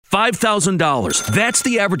$5,000. That's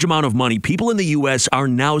the average amount of money people in the U.S. are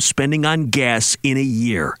now spending on gas in a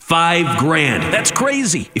year. $5,000. That's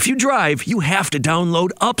crazy. If you drive, you have to download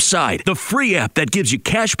Upside, the free app that gives you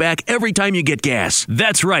cash back every time you get gas.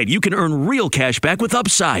 That's right. You can earn real cash back with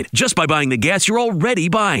Upside just by buying the gas you're already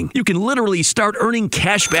buying. You can literally start earning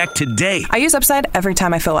cash back today. I use Upside every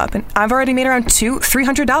time I fill up, and I've already made around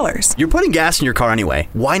 $300. You're putting gas in your car anyway.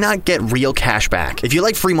 Why not get real cash back? If you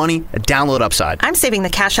like free money, download Upside. I'm saving the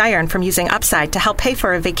cash I earn from using Upside to help pay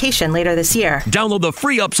for a vacation later this year. Download the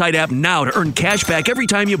free Upside app now to earn cash back every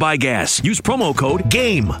time you buy gas. Use promo code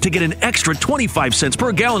GAME to get an extra 25 cents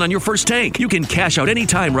per gallon on your first tank. You can cash out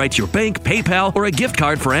anytime right to your bank, PayPal, or a gift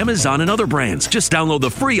card for Amazon and other brands. Just download the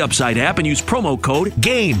free Upside app and use promo code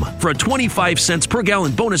GAME for a 25 cents per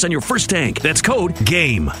gallon bonus on your first tank. That's code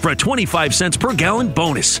GAME for a 25 cents per gallon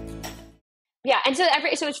bonus. Yeah, and so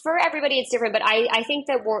it's for everybody, it's different, but I think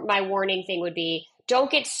that my warning thing would be,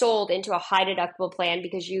 don't get sold into a high deductible plan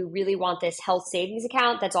because you really want this health savings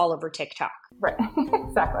account that's all over TikTok. Right,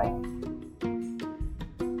 exactly.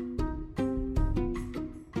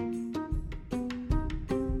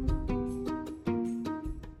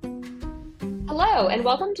 Hello, and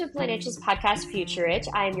welcome to Financial's podcast, Future Rich.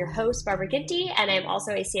 I am your host, Barbara Ginty, and I'm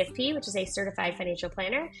also a CFP, which is a certified financial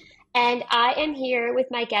planner. And I am here with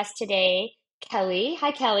my guest today, Kelly.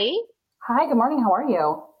 Hi, Kelly. Hi, good morning. How are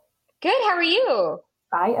you? Good. How are you?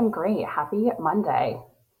 I am great. Happy Monday.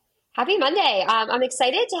 Happy Monday. I'm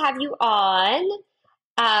excited to have you on.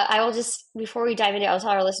 I will just, before we dive into it, I'll tell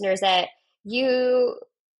our listeners that you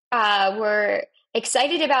were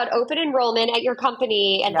excited about open enrollment at your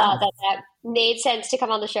company and thought that made sense to come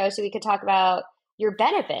on the show so we could talk about your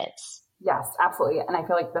benefits. Yes, absolutely. And I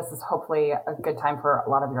feel like this is hopefully a good time for a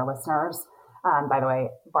lot of your listeners. By the way,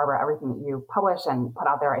 Barbara, everything that you publish and put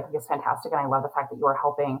out there, I think is fantastic. And I love the fact that you are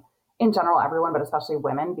helping, in general, everyone, but especially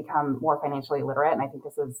women, become more financially literate. And I think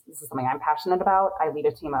this is something I'm passionate about. I lead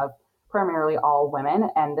a team of primarily all women.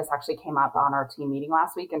 And this actually came up on our team meeting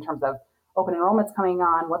last week in terms of open enrollments coming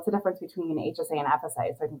on. What's the difference between HSA and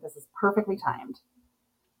FSA? So I think this is perfectly timed.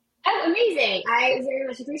 Oh, amazing. I very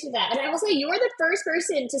much appreciate that. And I will say, you're the first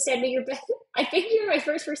person to send me your, I think you're my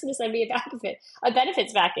first person to send me a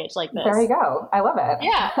benefits package like this. There you go. I love it.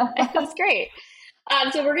 Yeah, that's great.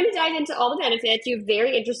 So we're going to dive into all the benefits. You have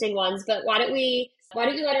very interesting ones, but why don't you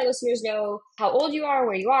let our listeners know how old you are,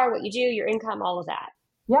 where you are, what you do, your income, all of that.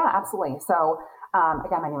 Yeah, absolutely. So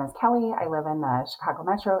again, my name is Kelly. I live in the Chicago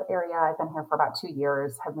metro area. I've been here for about 2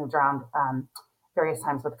 years, have moved around various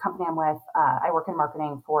times with the company I'm with. I work in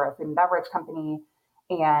marketing for a food and beverage company,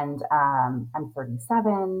 and I'm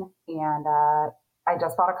 37, and I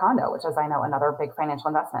just bought a condo, which is, I know, another big financial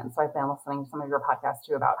investment. So I've been listening to some of your podcasts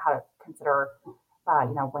too about how to consider,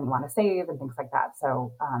 when you want to save and things like that.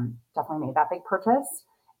 So definitely made that big purchase.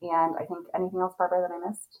 And I think anything else, Barbara, that I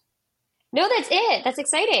missed? No, that's it. That's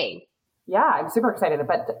exciting. Yeah, I'm super excited.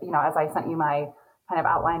 But, as I sent you my kind of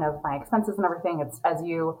outline of my expenses and everything, it's as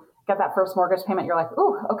you get that first mortgage payment, you're like,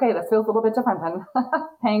 ooh, okay, this feels a little bit different than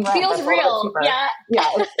paying rent. Feels real. Yeah. Yeah.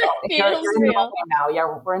 It's feels you're real. Now.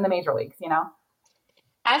 Yeah, we're in the major leagues,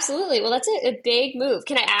 Absolutely. Well, that's a big move.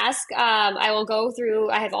 Can I ask, I will go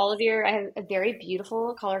through, I have a very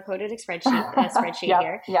beautiful color-coded spreadsheet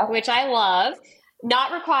here, which I love.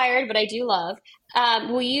 Not required, but I do love.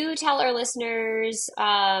 Will you tell our listeners,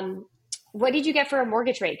 what did you get for a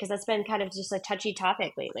mortgage rate? Because that's been kind of just a touchy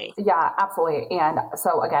topic lately. Yeah, absolutely. And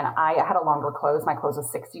so again, I had a longer close. My close was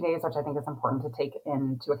 60 days, which I think is important to take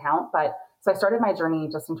into account. But so I started my journey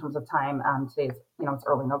just in terms of time. Today's, it's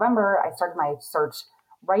early November. I started my search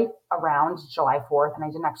right around July 4th, and I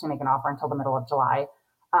didn't actually make an offer until the middle of July.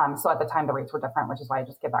 So at the time, the rates were different, which is why I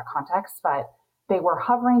just give that context. But they were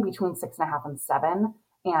hovering between 6.5 and 7.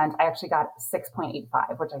 And I actually got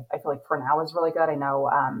 6.85, which I feel like for now is really good. I know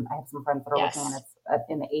I have some friends that are looking and it's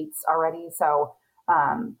in the 8s already. So,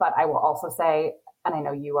 but I will also say, and I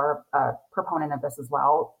know you are a proponent of this as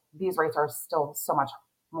well, these rates are still so much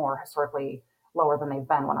more historically lower than they've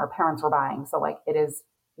been when our parents were buying. So like it is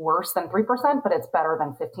worse than 3%, but it's better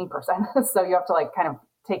than 15%. So you have to kind of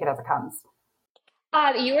take it as it comes.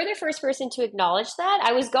 You were the first person to acknowledge that.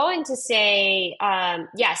 I was going to say,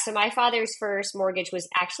 so my father's first mortgage was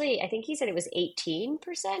actually, I think he said it was 18%.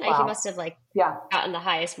 Wow. He must have gotten the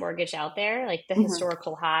highest mortgage out there, like the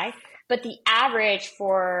historical high. But the average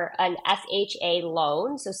for an FHA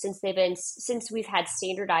loan, so since we've had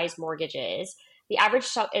standardized mortgages, the average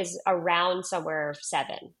is around somewhere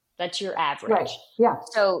 7. That's your average. Right. Yeah.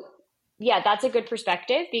 So that's a good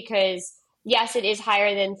perspective because yes, it is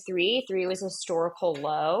higher than 3. 3 was a historical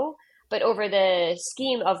low. but over the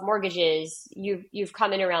scheme of mortgages, you've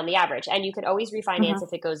come in around the average, and you can always refinance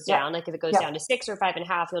if it goes down. Like if it goes down to 6 or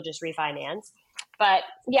 5.5, you'll just refinance. But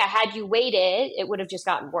yeah, had you waited, it would have just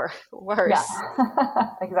gotten worse. Yeah,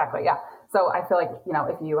 exactly. Yeah. So I feel like,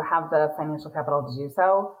 if you have the financial capital to do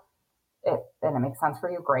so, and it makes sense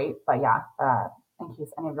for you, great. But yeah, in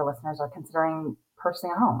case any of your listeners are considering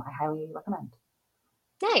purchasing a home, I highly recommend.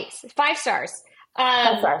 Nice. 5 stars.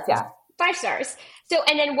 5 stars. Yeah. 5 stars. So,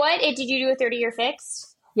 and then did you do a 30-year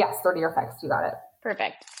fixed? Yes. 30-year fixed. You got it.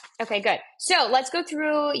 Perfect. Okay, good. So let's go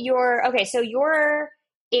through your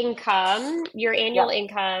income, your annual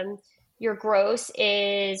income, your gross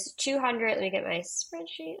is 200. Let me get my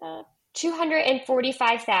spreadsheet up.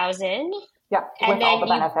 245,000. Yeah, with all the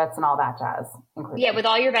benefits and all that jazz included. Yeah, with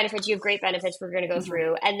all your benefits, you have great benefits we're going to go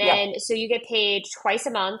through. And then, so you get paid twice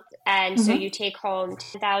a month, and so you take home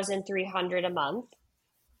 $10,300 a month.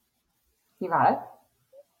 You got it.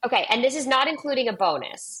 Okay, and this is not including a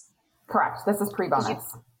bonus. Correct. This is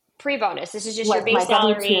pre-bonus. Pre-bonus. This is just your base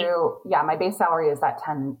salary. My base salary is that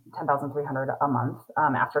 $10,300 a month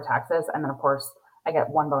after taxes, and then of course I get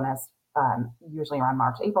one bonus usually around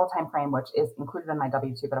March, April timeframe, which is included in my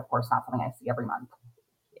W-2, but of course not something I see every month.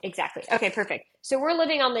 Exactly. Okay, perfect. So we're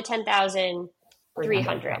living on the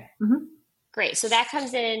 $10,300. Great. So that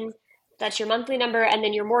comes in. That's your monthly number, and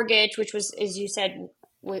then your mortgage, which was, as you said,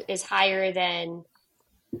 is higher than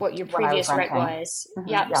what your previous rent was.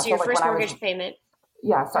 Yeah. So your first mortgage payment.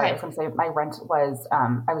 Yeah, sorry, I was going to say my rent was,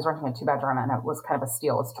 I was renting a 2-bedroom and it was kind of a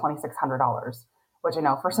steal. It was $2,600, which I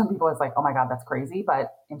know for some people is like, oh my God, that's crazy.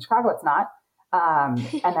 But in Chicago, it's not.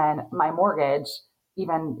 And then my mortgage,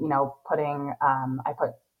 even, I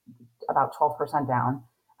put about 12% down.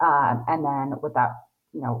 And then with that,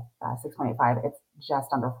 6.85, it's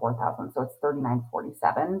just under 4,000. So it's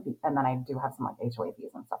 3,947. And then I do have some like HOA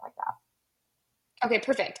fees and stuff like that. Okay,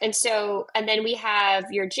 perfect. And then we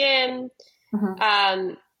have your gym.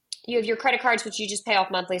 You have your credit cards, which you just pay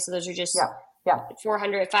off monthly. So those are just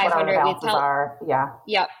 400, 500.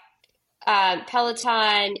 Yep.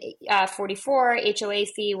 Peloton, 44, HOA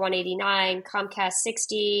fee, 189, Comcast,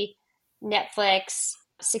 60, Netflix,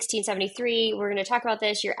 1673. We're going to talk about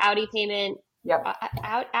this. Your Audi payment. Yep.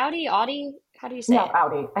 Audi? How do you say it?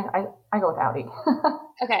 Audi. I go with Audi.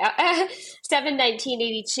 Okay.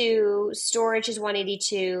 719.82. Storage is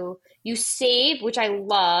 182. You save, which I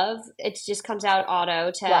love. It just comes out auto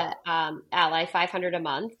to Ally, $500 a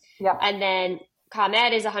month. Yep. And then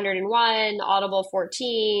ComEd is 101, Audible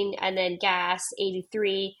 14, and then gas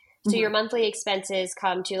 83. So your monthly expenses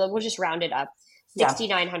come to, we'll just round it up,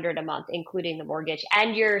 $6,900 a month, including the mortgage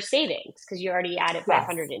and your savings, because you already added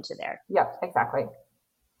 500 into there. Yep, exactly.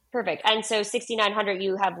 Perfect. And so 6,900,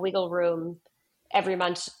 you have wiggle room every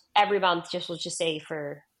month. Just we'll just say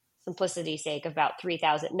for simplicity's sake, about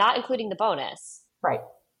 3,000, not including the bonus. Right.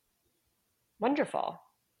 Wonderful.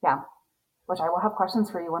 Yeah. Which I will have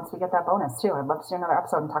questions for you once we get that bonus too. I'd love to do another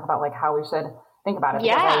episode and talk about like how we should think about it.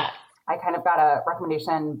 Yeah. I kind of got a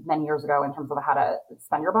recommendation many years ago in terms of how to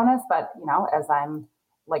spend your bonus, but as I'm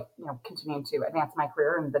continuing to advance my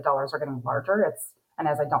career and the dollars are getting larger, and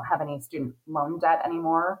as I don't have any student loan debt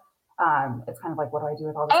anymore, it's kind of like, what do I do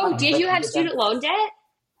with all this money? Oh, did you have student loan debt?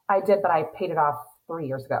 I did, but I paid it off 3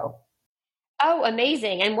 years ago. Oh,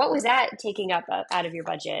 amazing. And what was that taking up out of your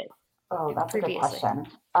budget? Oh, that's a good question.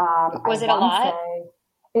 Was it a lot?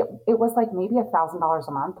 It was like maybe $1,000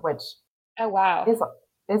 a month, which is a lot.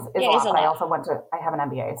 But I also I have an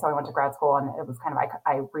MBA, so I went to grad school, and it was kind of,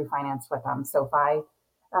 I refinanced with SoFi.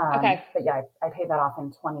 Okay. But yeah, I paid that off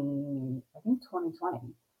in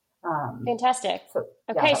 2020. Fantastic. So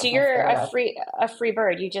you're a free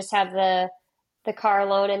bird. You just have the car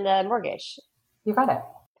loan and the mortgage. You got it.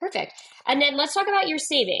 Perfect. And then let's talk about your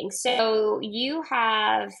savings. So you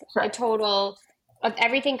have a total of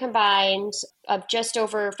everything combined of just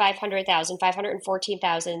over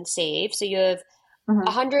 514,000 saved. So you have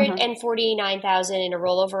 149,000 in a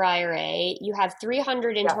rollover IRA. You have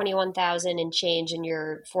 321,000 in change in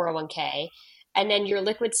your 401k. And then your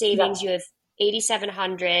liquid savings, you have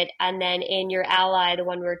 8,700. And then in your Ally, the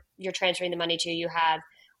one where you're transferring the money to, you have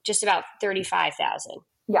just about 35,000.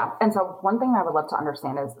 Yeah. And so one thing I would love to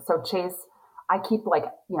understand is, so Chase, I keep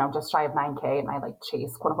just shy of 9K, and I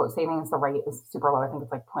Chase quote unquote savings. The rate is super low. I think it's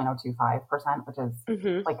 0.025%, which is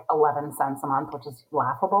 11 cents a month, which is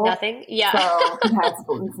laughable. Nothing. Yeah. So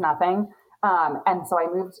it's nothing. And so I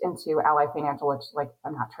moved into Ally Financial, which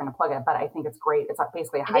I'm not trying to plug it, but I think it's great. It's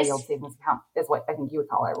basically a high yield savings account is what I think you would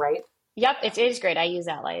call it, right? Yep. It is great. I use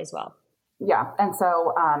Ally as well. Yeah. And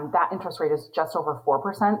so that interest rate is just over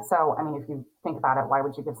 4%. So, I mean, if you think about it, why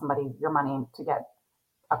would you give somebody your money to get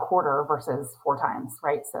a quarter versus 4 times,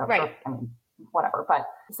 right? So, right. I mean, whatever. But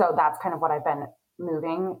so that's kind of what I've been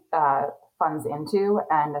moving funds into,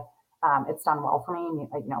 and it's done well for me.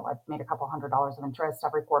 You know, I've made a couple $100s of interest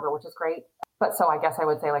every quarter, which is great. But so I guess I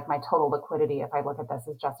would say like my total liquidity, if I look at this,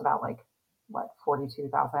 is just about like what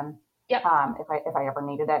 42,000. Yep. If I ever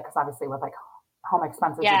needed it, because obviously with like home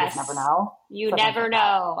expenses, yes. you just never know. You so never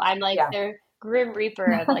know. I'm like the grim reaper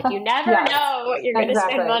of like, you never know what you're going to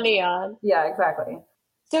spend money on. Yeah, exactly.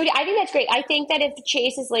 So I think that's great. I think that if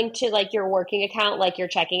Chase is linked to like your working account, like your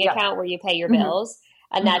checking account where you pay your bills,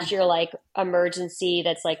 and that's your like emergency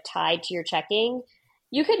that's like tied to your checking,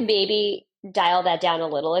 you could maybe dial that down a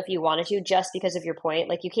little if you wanted to, just because of your point.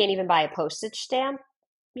 Like you can't even buy a postage stamp,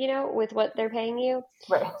 you know, with what they're paying you.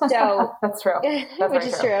 Right. So that's true. That's which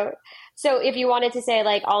is true. So if you wanted to say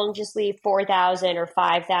like, I'll just leave 4,000 or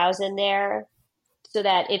 5,000 there, so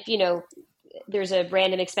that if, you know, there's a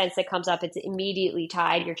random expense that comes up, it's immediately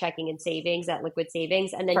tied to your checking and savings, that liquid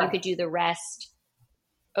savings. And then you could do the rest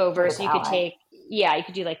over. So you could take, you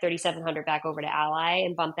could do like 3,700 back over to Ally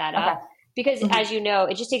and bump that up. Because as you know,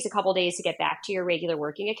 it just takes a couple of days to get back to your regular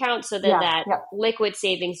working account. So then that liquid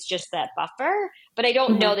savings, just that buffer. But I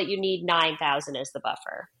don't know that you need 9,000 as the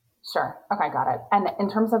buffer. Sure. Okay, got it. And in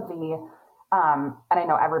terms of the, and I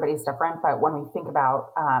know everybody's different, but when we think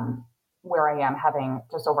about where I am having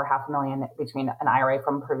just over $500,000 between an IRA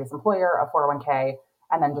from a previous employer, a 401k,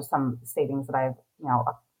 and then just some savings that I've, you know,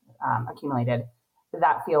 accumulated,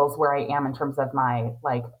 that feels where I am in terms of my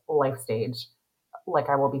like life stage. Like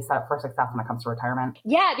I will be set up for success when it comes to retirement.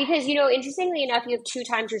 Yeah, because, you know, interestingly enough, you have 2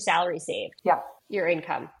 times your salary saved. Yeah. Your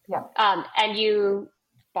income. Yeah. And you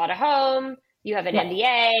bought a home, you have an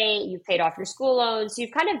MBA, you've paid off your school loans. So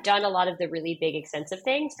you've kind of done a lot of the really big expensive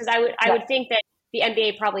things. Because I would think that the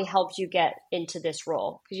MBA probably helped you get into this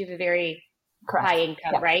role because you have a very high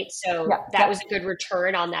income, right? So that was a good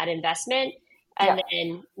return on that investment. And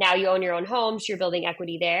then now you own your own home, so you're building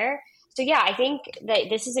equity there. So I think that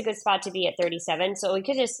this is a good spot to be at 37. So we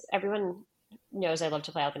could just, everyone knows I love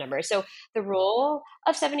to play out the numbers. So the rule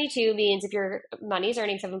of 72 means if your money is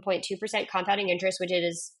earning 7.2% compounding interest, which it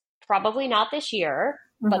is probably not this year,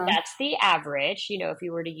 but that's the average, you know, if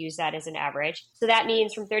you were to use that as an average. So that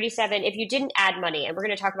means from 37, if you didn't add money, and we're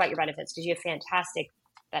going to talk about your benefits because you have fantastic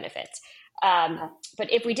benefits.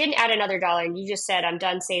 But if we didn't add another dollar and you just said, I'm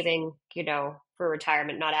done saving, you know, for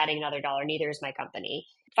retirement, not adding another dollar, neither is my company.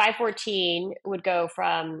 514 would go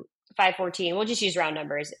from 514. We'll just use round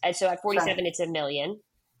numbers. And so at 47, it's $1 million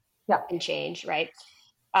and change, right?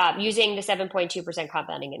 Using the 7.2%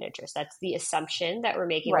 compounding in interest. That's the assumption that we're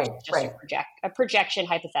making, just a projection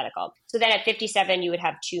hypothetical. So then at 57, you would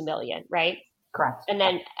have $2 million, right? Correct. And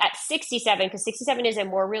then at 67, because 67 is a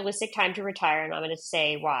more realistic time to retire, and I'm going to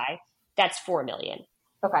say why, that's $4 million.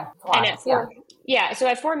 Okay. And at so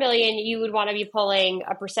at $4 million, you would want to be pulling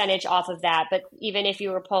a percentage off of that. But even if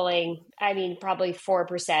you were pulling, I mean, probably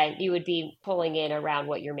 4%, you would be pulling in around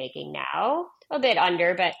what you're making now, a bit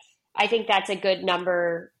under, but I think that's a good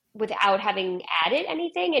number without having added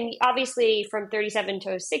anything. And obviously from 37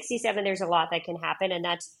 to 67, there's a lot that can happen. And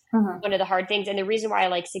that's one of the hard things. And the reason why I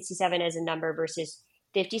like 67 as a number versus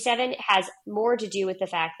 57 has more to do with the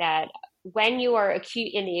fact that when you are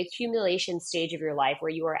in the accumulation stage of your life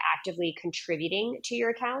where you are actively contributing to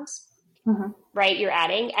your accounts, right, you're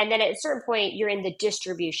adding. And then at a certain point, you're in the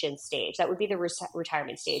distribution stage. That would be the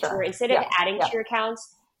retirement stage, where instead of adding to your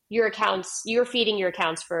accounts, you're feeding your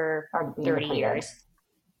accounts for 30 years.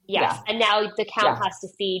 Yes. And now the account has to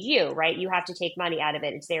feed you, right? You have to take money out of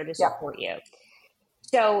it. It's there to support you.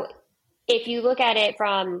 So if you look at it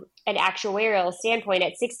from an actuarial standpoint,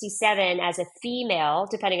 at 67 as a female,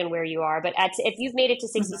 depending on where you are, but if you've made it to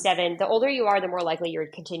 67, the older you are, the more likely you're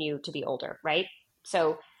to continue to be older, right?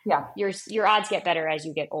 So your odds get better as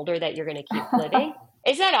you get older that you're going to keep living.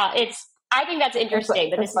 I think that's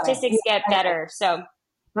interesting, but the statistics get better. So,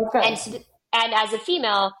 and as a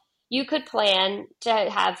female, you could plan to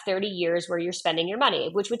have 30 years where you're spending your money,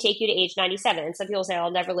 which would take you to age 97. And some people say,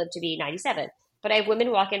 I'll never live to be 97. But I have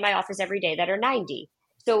women walk in my office every day that are 90.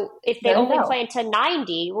 So if they only plan to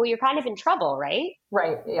 90, well, you're kind of in trouble, right?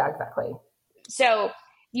 Right. Yeah, exactly. So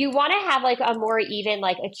you want to have like a more even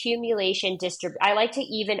like accumulation I like to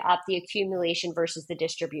even up the accumulation versus the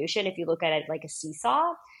distribution if you look at it like a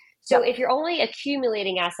seesaw. So if you're only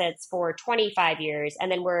accumulating assets for 25 years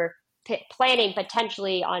and then we're planning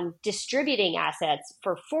potentially on distributing assets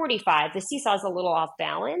for 45, the seesaw is a little off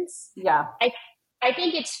balance. Yeah. I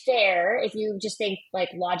think it's fair if you just think like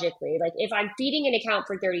logically, like if I'm feeding an account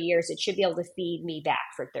for 30 years, it should be able to feed me back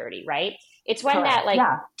for 30, right? It's when that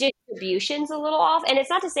distribution's a little off. And it's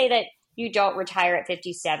not to say that you don't retire at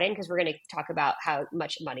 57, because we're going to talk about how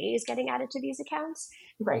much money is getting added to these accounts.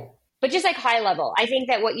 Right. But just like high level, I think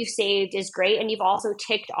that what you've saved is great. And you've also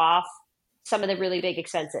ticked off some of the really big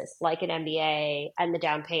expenses, like an MBA and the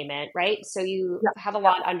down payment, right? So you have a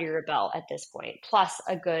lot under your belt at this point, plus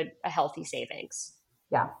a healthy savings.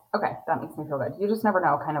 Yeah. Okay. That makes me feel good. You just never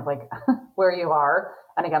know kind of like where you are.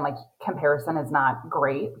 And again, like comparison is not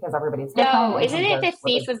great because everybody's different. No, isn't it the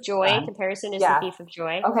thief of joy? Comparison is the thief of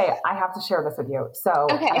joy. Okay. I have to share this with you. So,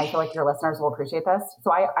 and I feel like your listeners will appreciate this.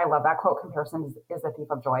 So I love that quote, comparison is the thief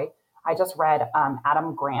of joy. I just read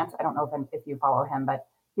Adam Grant. I don't know if you follow him, but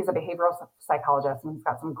he's a behavioral psychologist, and he's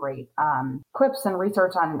got some great clips and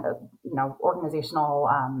research on, organizational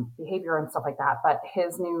behavior and stuff like that. But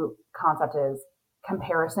his new concept is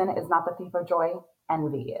comparison is not the thief of joy,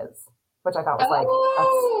 envy is, which I thought was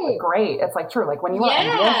that's great. It's like true. Like when you are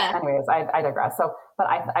envious, anyways, I digress. So, but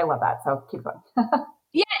I love that. So keep going.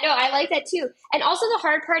 Yeah, no, I like that too. And also the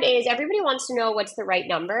hard part is everybody wants to know what's the right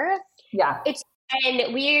number. Yeah.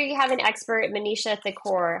 And we have an expert, Manisha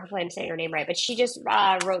Thakor, hopefully I'm saying her name right, but she just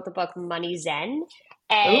wrote the book Money Zen.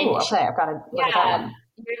 And I've got to look at that one.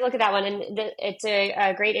 You look at that one, and it's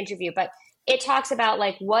a great interview. But it talks about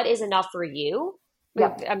like what is enough for you.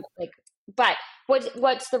 But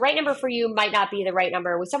what's the right number for you might not be the right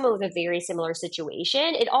number with someone with a very similar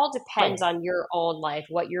situation. It all depends on your own life,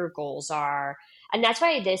 what your goals are, and that's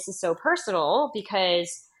why this is so personal, because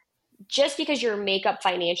just because your makeup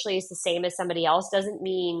financially is the same as somebody else doesn't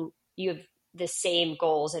mean you have the same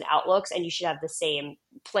goals and outlooks and you should have the same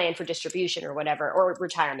plan for distribution or whatever, or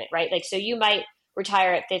retirement, right? Like, so you might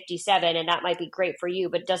retire at 57 and that might be great for you,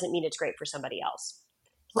 but it doesn't mean it's great for somebody else.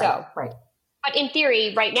 Right. But in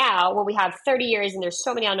theory, right now, when we have 30 years and there's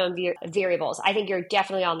so many unknown variables, I think you're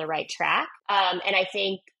definitely on the right track. And I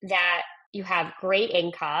think that you have great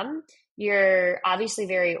income. You're obviously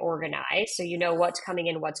very organized, so you know what's coming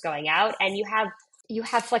in, what's going out, and you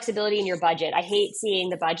have flexibility in your budget. I hate seeing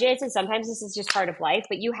the budgets, and sometimes this is just part of life,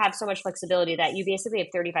 but you have so much flexibility that you basically have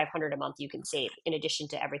 $3,500 a month you can save in addition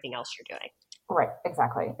to everything else you're doing. Right.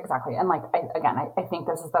 Exactly. And like, I think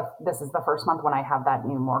this is the first month when I have that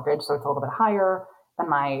new mortgage. So it's a little bit higher than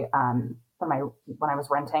my when I was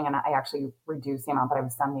renting, and I actually reduced the amount that I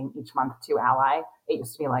was sending each month to Ally. It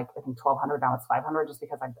used to be like, I think $1,200, now it's $500, just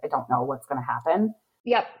because I don't know what's going to happen.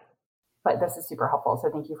 Yep. But this is super helpful. So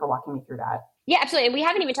thank you for walking me through that. Yeah, absolutely. And we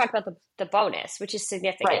haven't even talked about the bonus, which is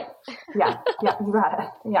significant. Right. Yeah, you got it.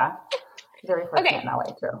 Yeah. Very fortunate in that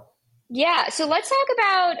way too. Yeah. So let's talk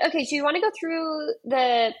about, so you want to go through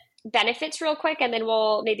the benefits real quick, and then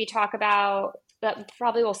we'll maybe talk about that.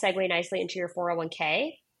 Probably will segue nicely into your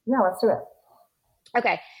 401k. Yeah, let's do it.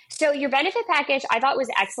 Okay. So your benefit package, I thought was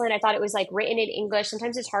excellent. I thought it was like written in English.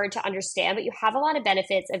 Sometimes it's hard to understand, but you have a lot of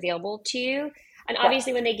benefits available to you. And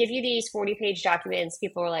obviously when they give you these 40-page documents,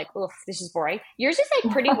 people are like, oof, this is boring. Yours is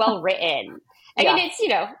like pretty well written. I mean, it's,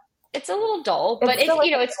 it's a little dull, but it's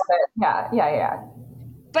it's. Yeah.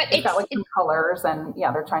 But it's got like some colors, and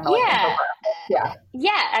they're trying to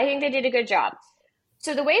Yeah, I think they did a good job.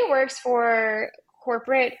 So the way it works for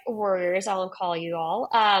corporate warriors, I'll call you all,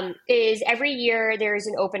 is every year there's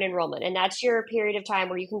an open enrollment, and that's your period of time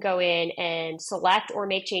where you can go in and select or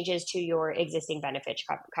make changes to your existing benefit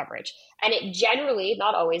coverage. And it generally,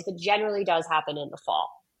 not always, but generally does happen in the fall.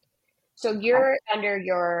 So you're under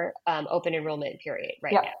your open enrollment period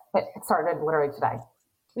right now. It started literally today.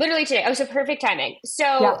 Literally today. Oh, so perfect timing.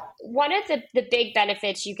 So one of the big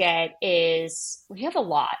benefits you get is, we have a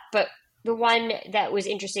lot, but the one that was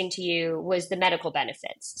interesting to you was the medical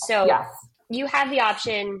benefits. So you have the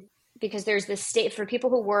option, because there's the state, for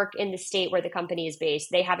people who work in the state where the company is based,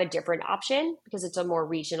 they have a different option because it's a more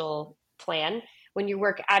regional plan. When you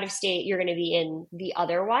work out of state, you're going to be in the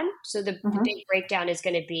other one. So the big breakdown is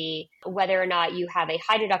going to be whether or not you have a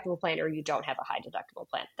high deductible plan or you don't have a high deductible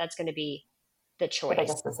plan. That's going to be the choice. The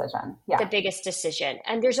biggest decision. The biggest decision.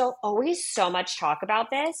 And there's always so much talk about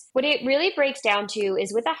this. What it really breaks down to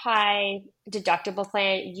is, with a high deductible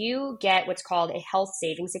plan, you get what's called a health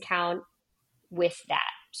savings account with that.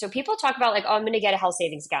 So people talk about like, I'm going to get a health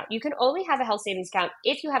savings account. You can only have a health savings account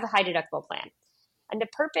if you have a high deductible plan. And the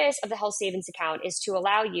purpose of the health savings account is to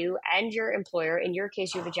allow you and your employer, in your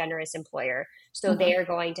case, you have a generous employer, so they are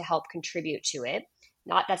going to help contribute to it.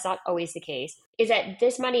 That's not always the case, is that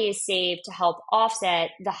this money is saved to help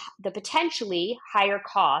offset the potentially higher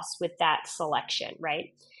costs with that selection,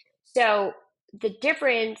 right? So the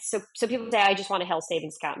difference, so people say, I just want a health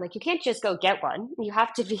savings account. Like, you can't just go get one. You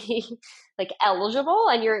have to be like eligible,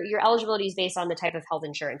 and your eligibility is based on the type of health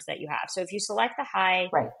insurance that you have. So if you select the high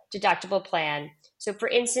deductible plan, so for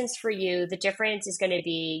instance, for you, the difference is going to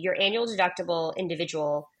be your annual deductible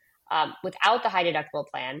individual without the high deductible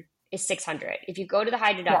plan is $600. If you go to the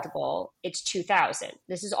high deductible, it's $2,000.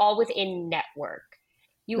 This is all within network.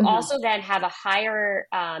 You also then have a higher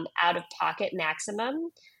out-of-pocket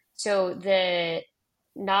maximum. So the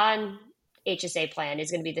non-HSA plan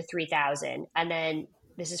is going to be the $3,000, and then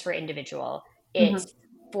this is for individual. It's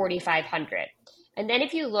 $4,500. And then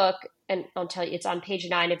if you look, and I'll tell you, it's on page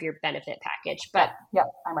 9 of your benefit package. But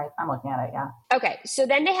I'm right. I'm looking at it. Yeah. Okay, so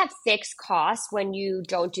then they have fixed costs when you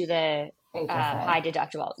don't do the high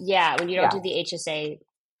deductible. Yeah, when you don't do the HSA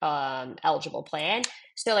eligible plan.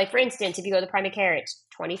 So like, for instance, if you go to the primary care, it's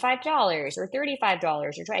 $25 or $35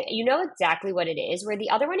 or you know exactly what it is, where the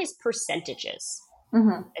other one is percentages,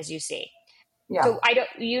 as you see. Yeah. So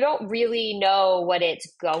you don't really know what it's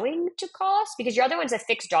going to cost, because your other one's a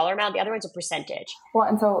fixed dollar amount, the other one's a percentage. Well,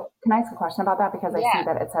 and so can I ask a question about that? Because I see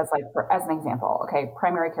that it says, like, as an example, okay,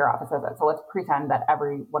 primary care office says it. So let's pretend that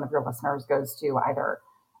every one of your listeners goes to either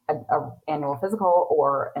a annual physical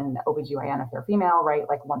or an OBGYN if they're female, right?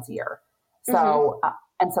 Like once a year. So,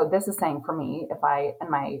 and so this is saying for me, if I, in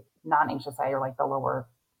my non-HSA or like the lower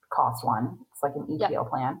cost one, it's like an EPO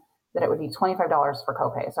plan, that it would be $25 for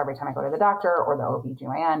copay. So every time I go to the doctor or the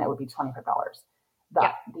OBGYN, it would be $25.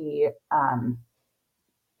 The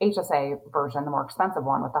HSA version, the more expensive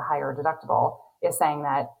one with the higher deductible, is saying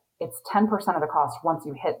that it's 10% of the cost once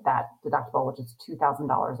you hit that deductible, which is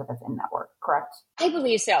 $2,000 if it's in network, correct? I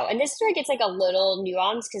believe so. And this is where it gets like a little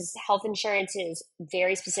nuance, because health insurance is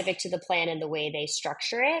very specific to the plan and the way they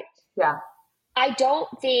structure it. Yeah. I don't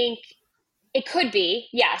think it could be.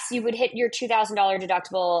 Yes, you would hit your $2,000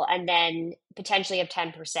 deductible and then potentially have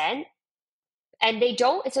 10%. And they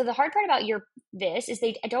don't. So the hard part about this is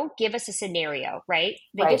they don't give us a scenario, right?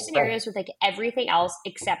 They give scenarios with like everything else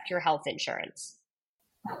except your health insurance.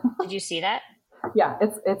 Did you see that? Yeah,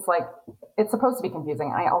 it's like, it's supposed to be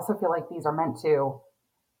confusing. I also feel like these are meant to,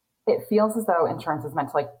 it feels as though insurance is meant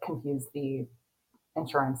to like confuse the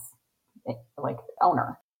insurance like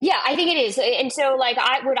owner. Yeah, I think it is. And so like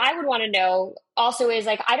what I would want to know also is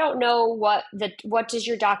like, I don't know what does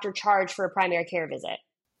your doctor charge for a primary care visit?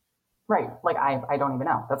 Right. Like I don't even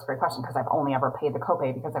know. That's a great question, because I've only ever paid the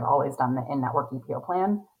copay because I've always done the in-network EPO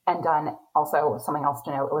plan, and done also something else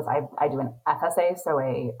to note was I do an FSA, so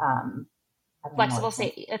a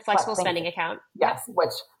flexible spending account. Yes,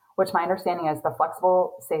 which my understanding is the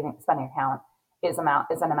flexible spending account is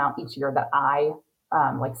an amount each year that I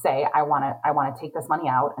like say I want to take this money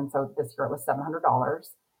out, and so this year it was $700,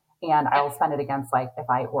 and I will spend it against like if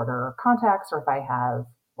I order contacts or if I have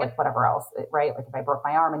like whatever else, right? Like if I broke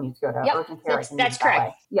my arm and need to go to urgent care, that's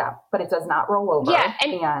correct. Yeah, but it does not roll over.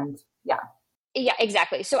 Yeah,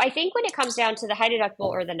 exactly. So I think when it comes down to the high deductible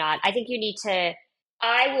or the not, I think you need to,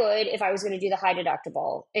 I would, if I was going to do the high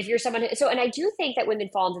deductible, if you're someone, and I do think that women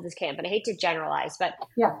fall into this camp, and I hate to generalize, but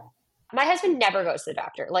my husband never goes to the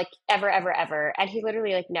doctor, like ever, ever, ever. And he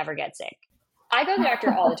literally like never gets sick. I go to the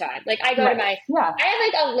doctor all the time. Like I go to I have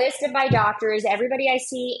like a list of my doctors, everybody I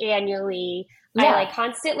see annually. I like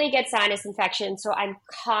constantly get sinus infections. So I'm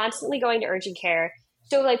constantly going to urgent care.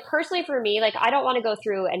 So like personally for me, like I don't want to go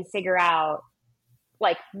through and figure out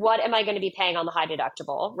like, what am I going to be paying on the high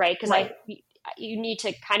deductible? Right. Cause you need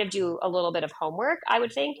to kind of do a little bit of homework, I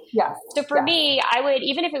would think. Yes. So for me, I would,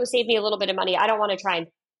 even if it would save me a little bit of money, I don't want to try and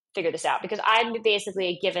figure this out, because I'm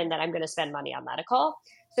basically given that I'm going to spend money on medical.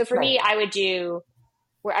 So for me, I would do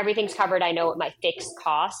where everything's covered. I know what my fixed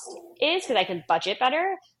cost is because I can budget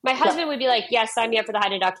better. My husband would be like, yes, sign me up for the high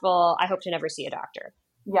deductible. I hope to never see a doctor.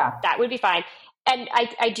 Yeah. That would be fine. And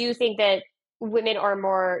I do think that women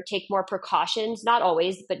take more precautions, not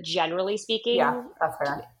always, but generally speaking. Yeah, that's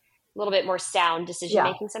fair. A little bit more sound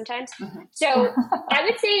decision-making sometimes. So I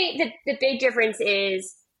would say that the big difference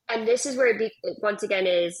is, and this is where it once again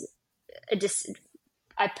is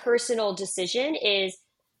a personal decision, is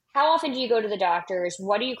how often do you go to the doctors?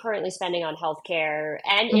 What are you currently spending on healthcare?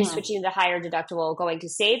 And is switching to the higher deductible going to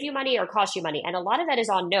save you money or cost you money? And a lot of that is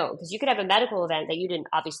unknown, because you could have a medical event that you didn't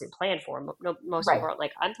obviously plan for. Most people are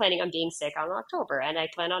like, I'm planning on being sick on October, and I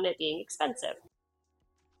plan on it being expensive.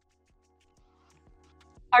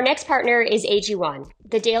 Our next partner is AG1,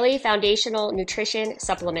 the daily foundational nutrition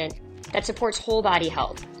supplement that supports whole body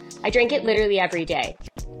health. I drink it literally every day.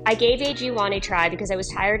 I gave AG1 a try because I was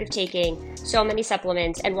tired of taking so many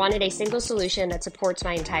supplements and wanted a single solution that supports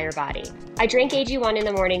my entire body. I drink AG1 in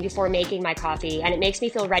the morning before making my coffee, and it makes me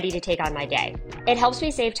feel ready to take on my day. It helps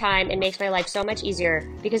me save time and makes my life so much easier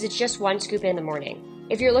because it's just one scoop in the morning.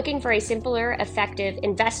 If you're looking for a simpler, effective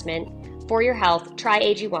investment for your health, try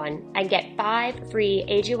AG1 and get 5 free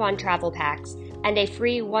AG1 travel packs and a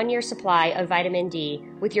free 1-year supply of vitamin D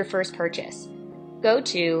with your first purchase. Go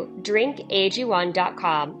to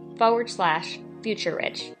drinkag1.com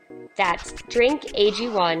drinkag1.com/futurerich. That's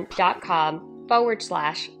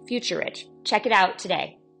drinkag1.com/futurerich. Check it out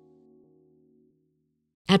today.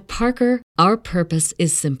 At Parker, our purpose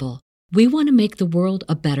is simple. We want to make the world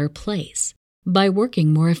a better place by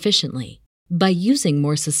working more efficiently, by using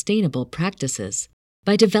more sustainable practices,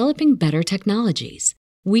 by developing better technologies.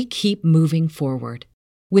 We keep moving forward.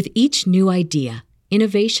 With each new idea,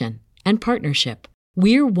 innovation, and partnership,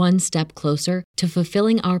 we're one step closer to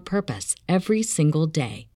fulfilling our purpose every single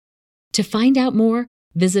day. To find out more,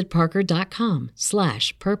 visit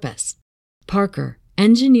parker.com/purpose. Parker,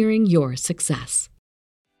 engineering your success.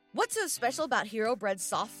 What's so special about Hero Bread's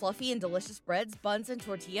soft, fluffy, and delicious breads, buns, and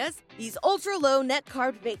tortillas? These ultra-low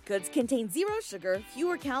net-carb baked goods contain zero sugar,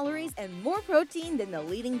 fewer calories, and more protein than the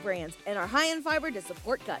leading brands, and are high in fiber to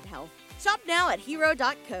support gut health. Shop now at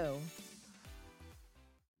hero.co.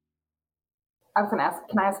 I was going to ask,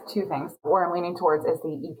 can I ask two things? Where I'm leaning towards is the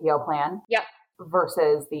EPO plan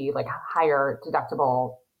versus the higher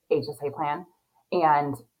deductible HSA plan.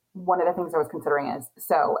 And one of the things I was considering is,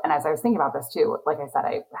 and as I was thinking about this too, like I said,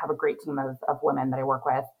 I have a great team of women that I work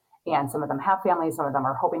with, and some of them have families, some of them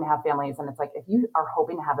are hoping to have families. And it's like, if you are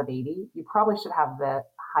hoping to have a baby, you probably should have the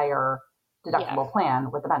higher deductible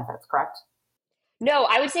plan with the benefits, correct? No,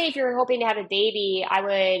 I would say if you're hoping to have a baby, I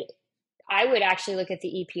would actually look at the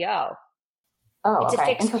EPO. Oh, it's a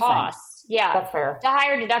fixed cost. Yeah. That's fair. The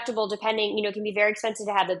higher deductible, depending, can be very expensive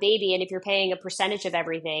to have a baby. And if you're paying a percentage of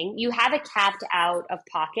everything, you have it capped out of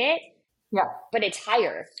pocket. Yeah. But it's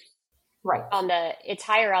higher. Right. It's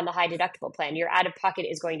higher on the high deductible plan. Your out of pocket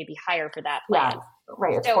is going to be higher for that plan. Yeah.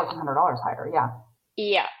 Right. It's $1,400 higher. Yeah.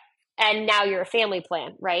 Yeah. And now you're a family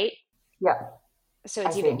plan, right? Yeah. So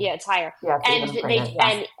it's it's higher. Yeah.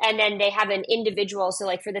 And then they have an individual. So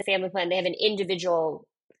like for the family plan, they have an individual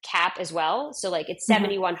cap as well. So like it's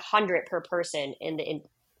 $7,100 per person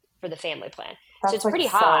for the family plan. So it's pretty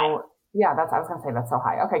high. Yeah, I was going to say that's so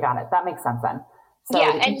high. Okay, got it. That makes sense then. So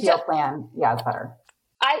the EPO plan, is better.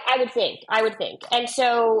 I would think. And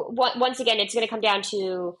so once again, it's going to come down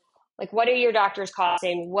to like, what are your doctors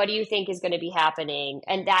costing? What do you think is going to be happening?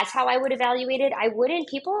 And that's how I would evaluate it.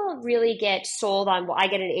 People really get sold on, well, I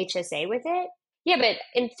get an HSA with it. Yeah, but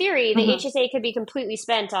in theory, the HSA could be completely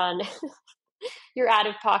spent on your out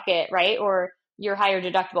of pocket, right? Or your higher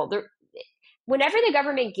deductible. Whenever the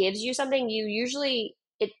government gives you something, you usually,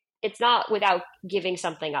 it's not without giving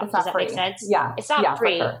something up. Does that make sense? Yeah. It's not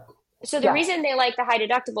free. Sure. So the reason they like the high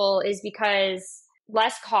deductible is because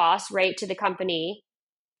less cost, right, to the company.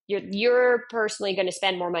 You're personally going to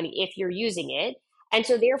spend more money if you're using it. And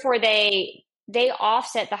so therefore they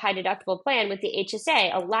offset the high deductible plan with the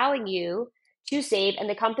HSA, allowing you to save, and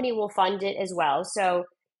the company will fund it as well. So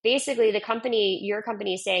basically, your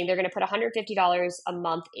company is saying they're going to put $150 a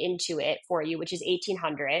month into it for you, which is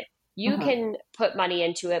 $1,800. You can put money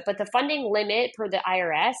into it, but the funding limit per the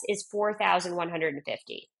IRS is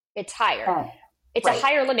 $4,150. It's higher. It's a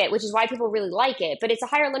higher limit, which is why people really like it. But it's a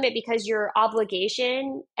higher limit because your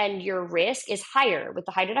obligation and your risk is higher with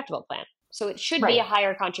the high deductible plan. So it should be a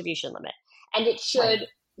higher contribution limit, and it should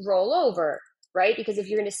roll over, right? Because if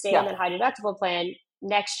you're going to stay on that high deductible plan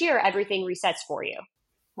next year, everything resets for you.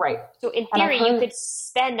 Right. So in theory, you could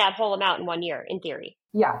spend that whole amount in 1 year, in theory.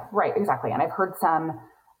 Yeah, right. Exactly. And I've heard some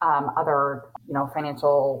other,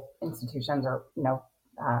 financial institutions or,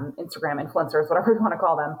 Instagram influencers, whatever you want to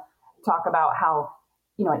call them, talk about how,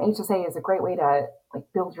 an HSA is a great way to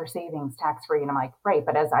build your savings tax-free. And I'm like, right.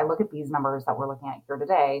 But as I look at these numbers that we're looking at here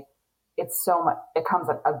today, it's so much, it comes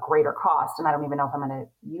at a greater cost. And I don't even know if I'm going to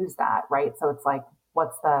use that. Right. So it's like,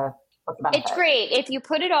 what's the benefit? It's great if you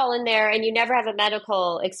put it all in there and you never have a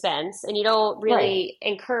medical expense and you don't really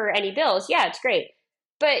incur any bills. Yeah, it's great.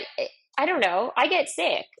 But I don't know. I get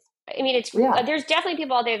sick. I mean, there's definitely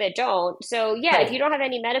people out there that don't. So if you don't have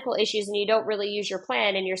any medical issues and you don't really use your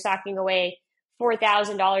plan and you're socking away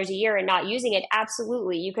 $4,000 a year and not using it,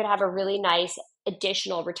 absolutely, you could have a really nice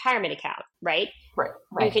additional retirement account, right? Right.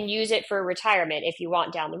 You can use it for retirement if you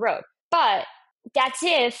want down the road. But that's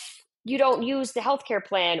if you don't use the healthcare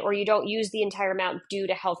plan or you don't use the entire amount due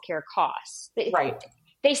to healthcare costs. Right.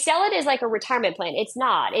 They sell it as like a retirement plan. It's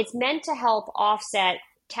not. It's meant to help offset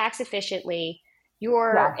tax efficiently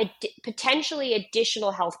your potentially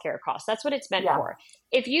additional healthcare costs. That's what it's meant for.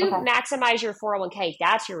 If you maximize your 401k,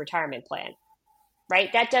 that's your retirement plan,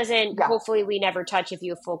 right? That doesn't, hopefully we never touch if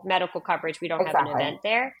you have full medical coverage. We don't have an event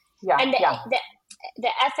there. Yeah. And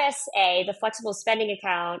the FSA, the flexible spending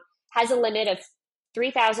account, has a limit of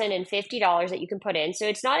 $3,050 that you can put in. So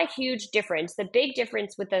it's not a huge difference. The big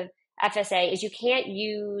difference with the FSA is you can't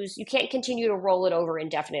continue to roll it over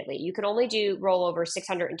indefinitely. You can only roll over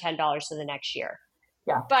 $610 to the next year.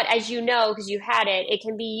 Yeah. But as you know, because you had it, it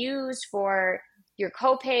can be used for your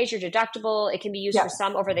copays, your deductible. It can be used for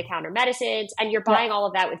some over-the-counter medicines, and you're buying all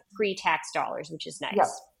of that with pre-tax dollars, which is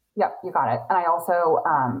nice. Yep, you got it. And I also,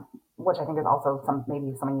 which I think is also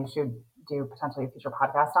maybe something you should do potentially a future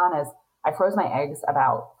podcast on, is I froze my eggs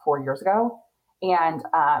about 4 years ago, and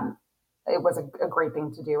it was a great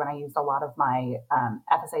thing to do. And I used a lot of my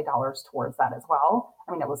FSA dollars towards that as well.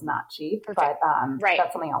 I mean, it was not cheap, but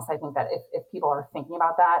that's something else I think that if people are thinking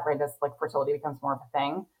about that, right, as like fertility becomes more of a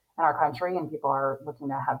thing in our country and people are looking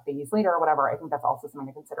to have babies later or whatever, I think that's also something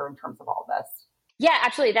to consider in terms of all of this. Yeah,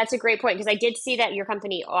 absolutely. That's a great point, because I did see that your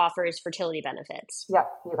company offers fertility benefits. Yep,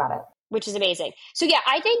 you got it. Which is amazing. So yeah,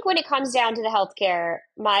 I think when it comes down to the healthcare,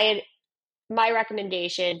 my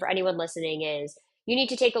recommendation for anyone listening is you need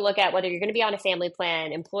to take a look at whether you're going to be on a family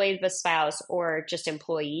plan, employee with a spouse, or just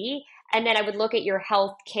employee. And then I would look at your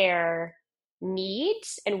healthcare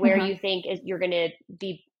needs and where you think you're going to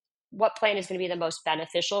be, what plan is going to be the most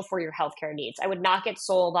beneficial for your healthcare needs. I would not get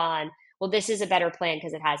sold on, well, this is a better plan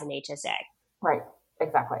because it has an HSA. Right.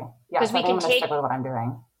 Exactly. Yeah. Because we can stick with what I'm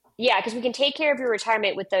doing. Yeah, because we can take care of your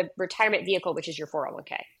retirement with the retirement vehicle, which is your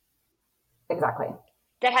 401k. Exactly.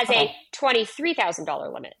 That has a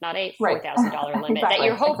 $23,000 limit, not a $4,000 limit that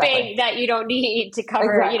you're hoping that you don't need to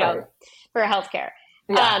cover, for healthcare.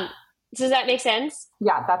 Yeah. So does that make sense?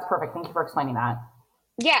 Yeah, that's perfect. Thank you for explaining that.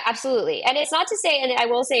 Yeah, absolutely. And it's not to say, and I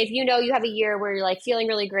will say, if you know you have a year where you're like feeling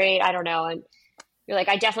really great, I don't know, and you're like,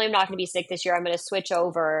 I definitely am not going to be sick this year, I'm going to switch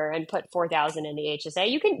over and put $4,000 in the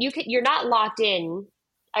HSA. You're not locked in.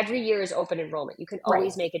 Every year is open enrollment. You can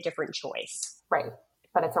always make a different choice. Right.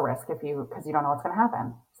 But it's a risk because you don't know what's going to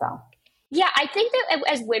happen. So. Yeah, I think that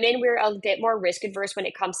as women, we're a bit more risk adverse when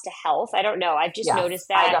it comes to health. I don't know. I've just noticed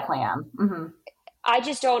that. I definitely am. Mm-hmm. I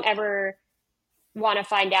just don't ever want to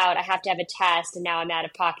find out I have to have a test and now I'm out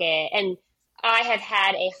of pocket. And I have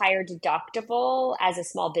had a higher deductible as a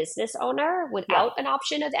small business owner without an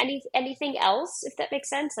option of anything else, if that makes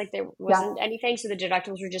sense. Like there wasn't anything. So the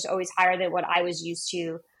deductibles were just always higher than what I was used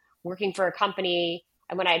to working for a company.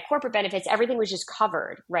 And when I had corporate benefits, everything was just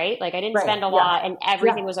covered, right? Like I didn't spend a lot and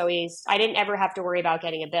everything was always, I didn't ever have to worry about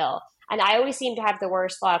getting a bill. And I always seemed to have the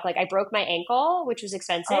worst luck. Like I broke my ankle, which was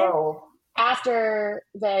expensive. After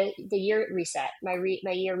the year reset, my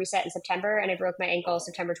year reset in September, and I broke my ankle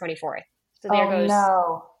September 24th. So there goes.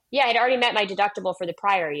 No. Yeah, I'd already met my deductible for the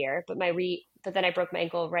prior year, but then I broke my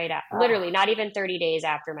ankle literally not even 30 days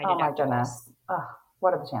after my deductible. Oh my goodness.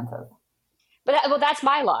 What are the chances? But that's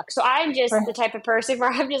my luck. So I'm just the type of person where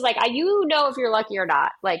I'm just like, if you're lucky or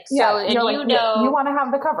not. Like, so, and you want to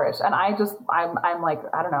have the coverage. And I'm like,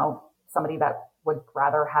 I don't know, somebody that would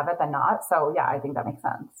rather have it than not. So yeah, I think that makes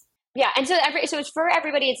sense. Yeah. And so it's for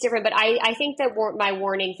everybody, it's different. But I think that my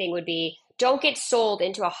warning thing would be, don't get sold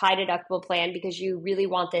into a high deductible plan because you really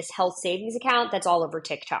want this health savings account that's all over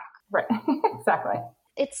TikTok. Right. Exactly.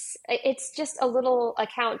 It's just a little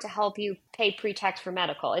account to help you pay pre-tax for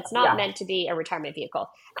medical. It's not meant to be a retirement vehicle.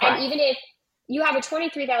 Correct. And even if you have a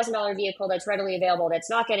 $23,000 vehicle that's readily available, that's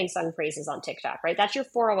not getting sung praises on TikTok, right? That's your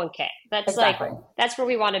 401k. That's that's where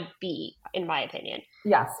we want to be, in my opinion.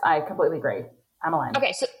 Yes, I completely agree. I'm aligned.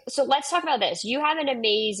 Okay, so let's talk about this. You have an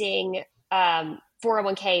amazing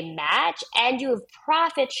 401k match, and you have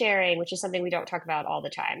profit sharing, which is something we don't talk about all the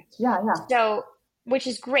time. Yeah. So, which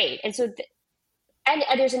is great. And so, and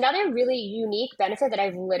there's another really unique benefit that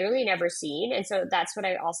I've literally never seen. And so that's what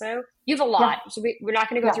you have a lot. Yeah. So we're not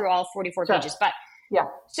going to go through all 44 pages, but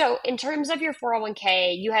so in terms of your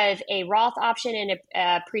 401k, you have a Roth option and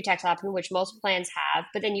a pre-tax option, which most plans have,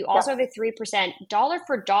 but then you also have a 3% dollar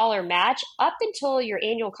for dollar match up until your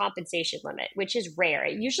annual compensation limit, which is rare.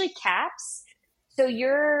 It usually caps. So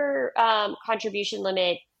your contribution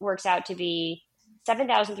limit works out to be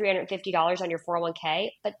 $7,350 on your 401k.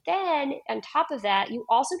 But then on top of that, you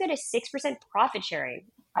also get a 6% profit sharing,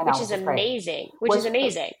 which is amazing.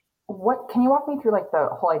 What can you walk me through like the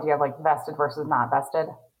whole idea of like vested versus not vested?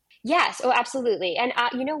 Yes. Oh, absolutely. And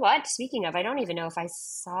you know what? Speaking of, I don't even know if I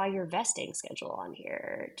saw your vesting schedule on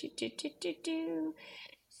here.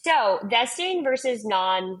 So vesting versus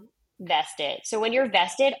non-vested. So when you're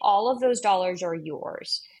vested, all of those dollars are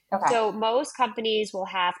yours. Okay. So most companies will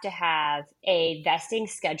have to have a vesting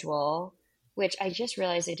schedule, which I just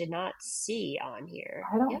realized I did not see on here.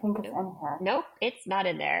 I don't think it's in here. Nope, it's not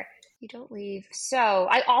in there. You don't leave. So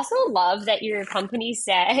I also love that your company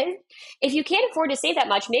said, if you can't afford to save that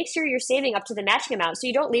much, make sure you're saving up to the matching amount so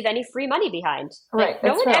you don't leave any free money behind. Right.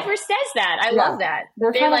 No one ever says that. I love that.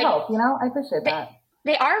 They're trying to help, I appreciate that.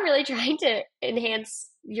 They are really trying to enhance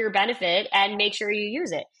your benefit and make sure you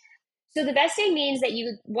use it. So the vesting means that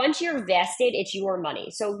once you're vested, it's your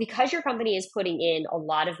money. So because your company is putting in a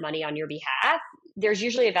lot of money on your behalf, there's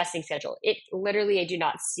usually a vesting schedule. I do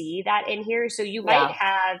not see that in here. So you might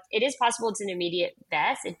have, it is possible it's an immediate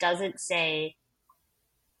vest. It doesn't say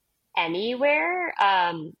anywhere.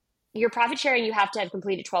 Your profit sharing, you have to have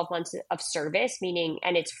completed 12 months of service, meaning,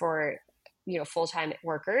 and it's for, full-time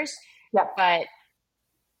workers. Yeah. But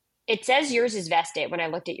it says yours is vested when I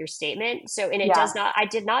looked at your statement. So, and I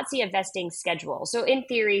did not see a vesting schedule. So in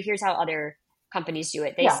theory, here's how other companies do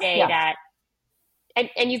it. They say that,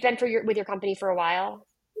 and you've been with your company for a while?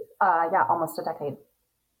 Almost a decade.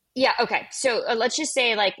 Yeah. Okay. So let's just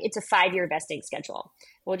say like it's a 5-year vesting schedule.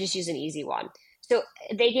 We'll just use an easy one. So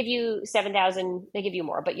they give you $7,000, they give you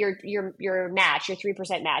more, but your match, your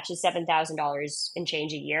 3% match is $7,000 and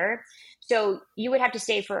change a year. So you would have to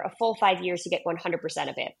stay for a full 5 years to get 100%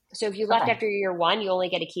 of it. So if you left after year 1, you only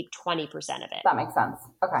get to keep 20% of it. That makes sense.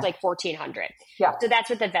 Okay. It's like $1,400. Yeah. So that's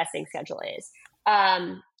what the vesting schedule is.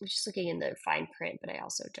 I'm just looking in the fine print, but I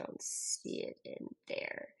also don't see it in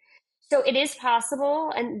there. So it is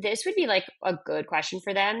possible, and this would be like a good question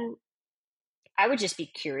for them. I would just be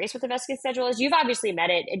curious what the vesting schedule is. You've obviously met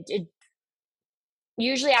it.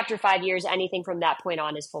 Usually after 5 years, anything from that point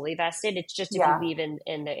on is fully vested. It's just if you leave in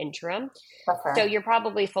the interim. That's fair. So you're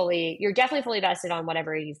definitely fully vested on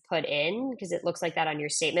whatever you've put in, because it looks like that on your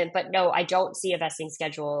statement. But no, I don't see a vesting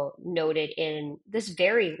schedule noted in this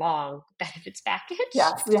very long benefits package.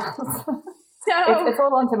 Yes. So it's a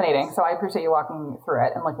little intimidating. So I appreciate you walking through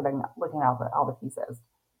it and looking at all the pieces.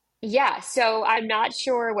 Yeah. So I'm not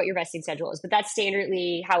sure what your vesting schedule is, but that's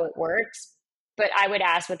standardly how it works. But I would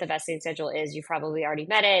ask what the vesting schedule is. You've probably already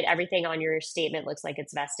met it. Everything on your statement looks like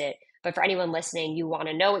it's vested. But for anyone listening, you want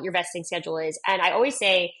to know what your vesting schedule is. And I always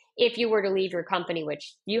say, if you were to leave your company,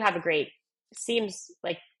 which you have seems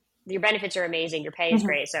like your benefits are amazing, your pay is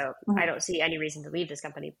great. So I don't see any reason to leave this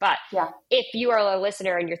company. But if you are a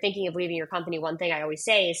listener and you're thinking of leaving your company, one thing I always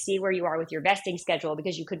say is see where you are with your vesting schedule,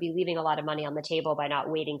 because you could be leaving a lot of money on the table by not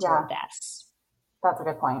waiting to invest. That's a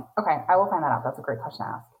good point. Okay. I will find that out. That's a great question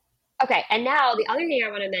to ask. Okay. And now the other thing I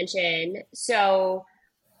want to mention, so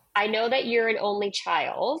I know that you're an only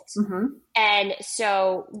child. And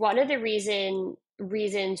so one of the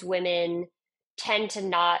reasons women tend to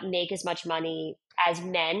not make as much money as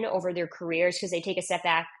men over their careers, because they take a step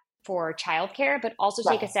back for childcare, but also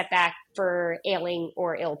take a step back for ailing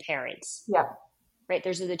or ill parents. Yeah. Right.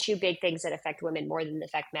 Those are the two big things that affect women more than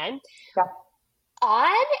affect men. Yeah.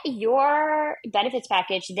 On your benefits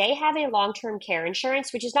package, they have a long-term care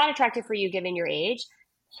insurance, which is not attractive for you given your age.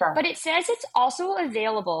 Sure. But it says it's also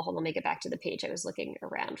available. Hold on, let me get back to the page I was looking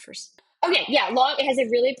around for. Okay, yeah, it has a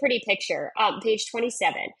really pretty picture. Page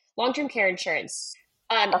 27, long-term care insurance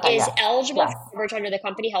is eligible for coverage under the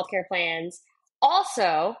company healthcare plans.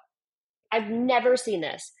 Also, I've never seen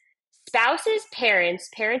this. Spouses, parents,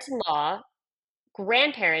 parents-in-law,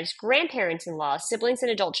 grandparents-in-law, siblings,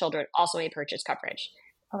 and adult children also may purchase coverage.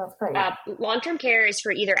 Oh, that's great. Long-term care is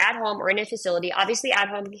for either at home or in a facility. Obviously,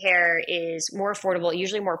 at-home care is more affordable,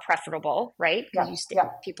 usually more preferable, right? Because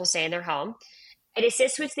people stay in their home. It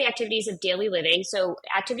assists with the activities of daily living. So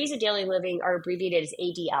activities of daily living are abbreviated as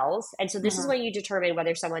ADLs. And so this is when you determine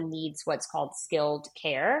whether someone needs what's called skilled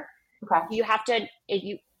care. Okay. You have to,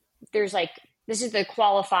 this is the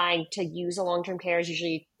qualifying to use a long-term care is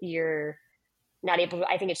usually you're not able to,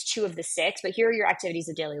 I think it's 2 of the 6, but here are your activities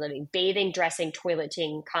of daily living: bathing, dressing,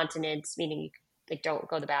 toileting, continence, meaning you don't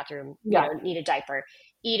go to the bathroom, you don't need a diaper,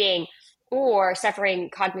 eating, or suffering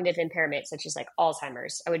cognitive impairment, such as like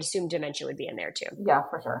Alzheimer's. I would assume dementia would be in there too. Yeah,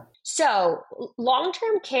 for sure. So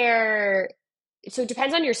long-term care, so it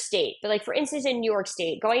depends on your state, but like for instance, in New York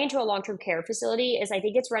State, going into a long-term care facility is, I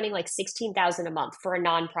think it's running like $16,000 a month for a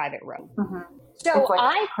non-private room. So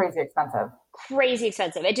it's crazy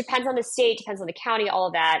expensive. It depends on the state, depends on the county, all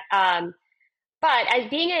of that. But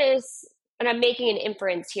and I'm making an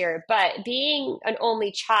inference here, but being an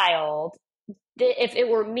only child, if it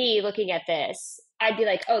were me looking at this, I'd be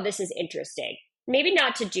like, oh, this is interesting. Maybe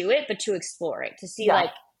not to do it, but to explore it, to see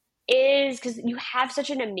because you have such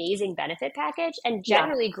an amazing benefit package, and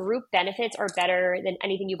generally group benefits are better than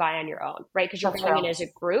anything you buy on your own, right? Because you're going in as a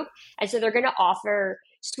group. And so they're going to offer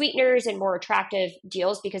sweeteners and more attractive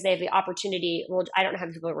deals because they have the opportunity. Well, I don't know how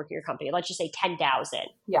many people are working in your company. Let's just say 10,000.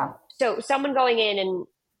 Yeah. So someone going in and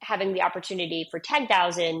having the opportunity for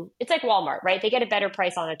 10,000, it's like Walmart, right? They get a better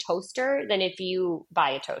price on a toaster than if you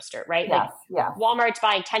buy a toaster, right? Yes. Walmart's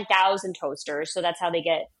buying 10,000 toasters, so that's how they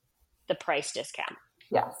get the price discount.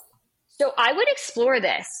 Yes. So I would explore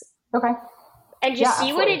this. Okay. And just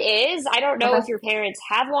see what it is. I don't know if your parents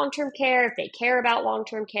have long-term care, if they care about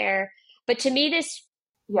long-term care, but to me, this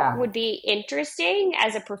would be interesting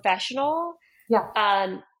as a professional. Yeah.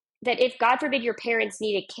 That if God forbid your parents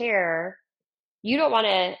needed care, you don't want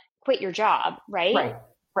to quit your job, right?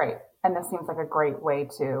 Right. And this seems like a great way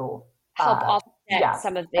to help offset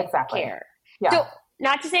some of the care. Yeah. So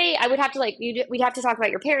not to say I would have to we'd have to talk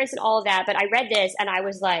about your parents and all of that, but I read this and I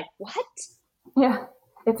was like, what? Yeah.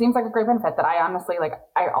 It seems like a great benefit that I honestly,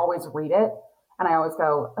 I always read it and I always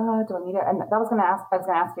go, do I need it? And I was going to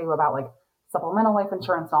ask you about supplemental life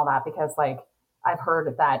insurance and all that, because I've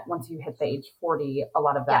heard that once you hit the age 40, a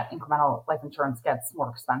lot of that incremental life insurance gets more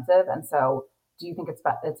expensive. And so do you think it's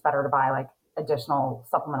better to buy additional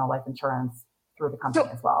supplemental life insurance through the company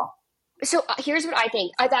as well? So here's what I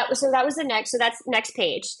think. That was the next. So that's next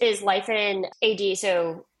page is life and AD.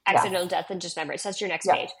 So accidental death and dismemberment. So that's your next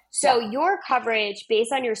page. So your coverage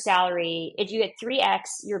based on your salary, if you get 3x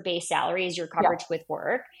your base salary is your coverage with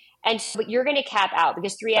work, and so you're going to cap out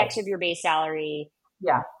because 3x of your base salary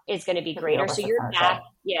is going to be greater. So your max,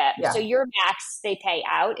 so your max they pay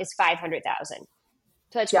out is $500,000. So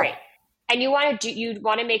that's great. And you want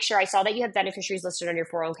to make sure, I saw that you have beneficiaries listed on your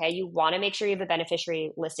 401k. You want to make sure you have a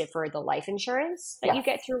beneficiary listed for the life insurance that you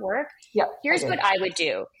get through work. Here's what I would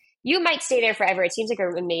do. You might stay there forever. It seems like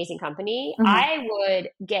an amazing company. Mm-hmm. I would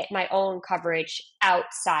get my own coverage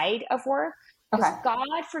outside of work. Because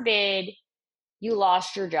God forbid you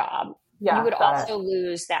lost your job. You would also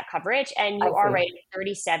lose that coverage. And you are right at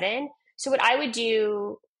 37. So what I would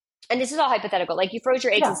do, and this is all hypothetical, you froze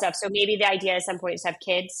your eggs and stuff. So maybe the idea at some point is to have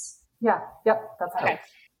kids. Yeah. Yep. That's okay.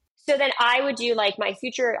 So then I would do my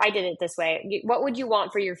future. I did it this way. What would you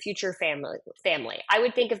want for your future family? I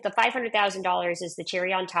would think if the $500,000 is the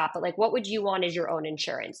cherry on top, but what would you want as your own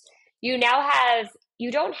insurance? You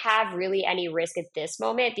don't have really any risk at this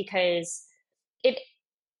moment because it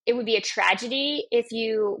would be a tragedy if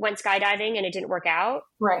you went skydiving and it didn't work out.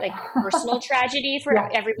 Right. Personal tragedy for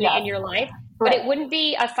everybody in your life, but it wouldn't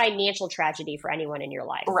be a financial tragedy for anyone in your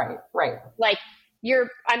life. Right.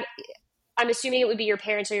 I'm assuming it would be your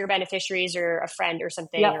parents or your beneficiaries or a friend or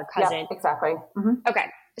something or cousin. Exactly. Mm-hmm. Okay.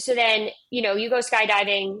 So then, you go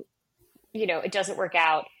skydiving, it doesn't work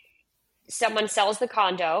out. Someone sells the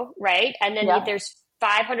condo, right? And then there's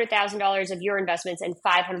 $500,000 of your investments and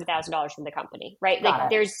 $500,000 from the company, right?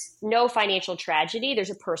 There's no financial tragedy. There's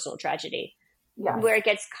a personal tragedy. Yes. Where it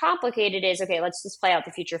gets complicated is, okay, let's just play out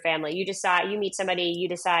the future family. You meet somebody, you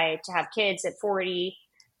decide to have kids at 40.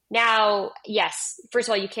 Now, yes, first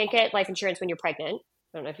of all, you can't get life insurance when you're pregnant.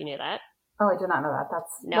 I don't know if you knew that. Oh, I did not know that.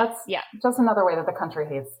 That's just another way that the country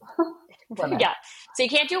hates women. Yeah. So you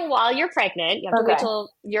can't do it while you're pregnant. You have to wait till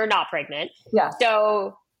you're not pregnant. Yeah.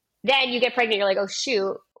 So then you get pregnant. You're like, oh,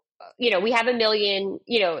 shoot. We have $1 million.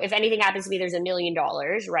 If anything happens to me, there's $1 million,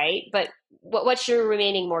 right? But what's your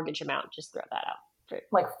remaining mortgage amount? Just throw that out.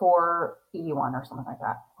 481 or something like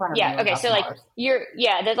that. Yeah. Okay. So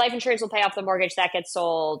the life insurance will pay off the mortgage that gets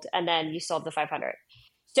sold, and then you still have the 500.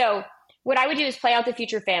 So what I would do is play out the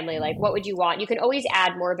future family. What would you want? You can always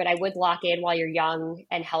add more, but I would lock in while you're young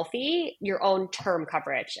and healthy your own term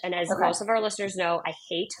coverage. And as most of our listeners know, I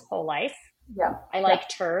hate whole life. Yeah. I like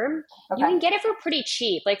term. Okay. You can get it for pretty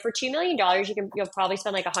cheap. For $2 million, you'll probably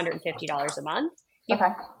spend $150 a month.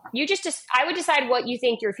 I would decide what you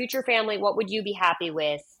think your future family, what would you be happy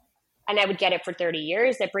with? And I would get it for 30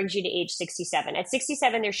 years. That brings you to age 67. At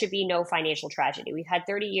 67, there should be no financial tragedy. We've had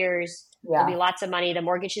 30 years. There'll be lots of money. The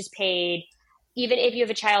mortgage is paid. Even if you have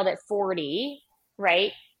a child at 40,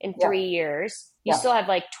 right, in 3 years, you still have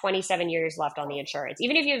 27 years left on the insurance.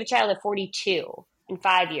 Even if you have a child at 42 in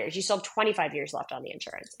 5 years, you still have 25 years left on the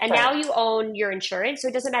insurance. And now you own your insurance. So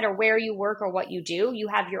it doesn't matter where you work or what you do. You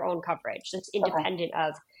have your own coverage that's independent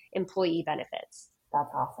of employee benefits. That's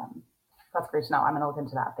awesome. That's great to know. I'm going to look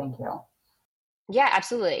into that. Thank you. Yeah,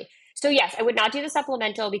 absolutely. So yes, I would not do the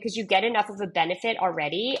supplemental because you get enough of a benefit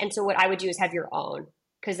already. And so what I would do is have your own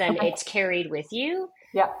because then it's carried with you.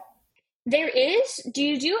 Yeah. Do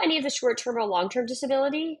you do any of the short-term or long-term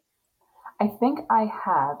disability? I think I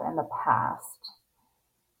have in the past.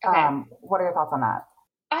 Okay. What are your thoughts on that?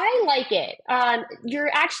 I like it. You're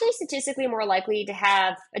actually statistically more likely to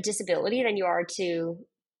have a disability than you are to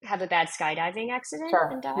have a bad skydiving accident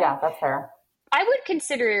and die. Yeah, that's fair. I would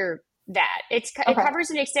consider that. It covers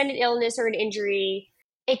an extended illness or an injury.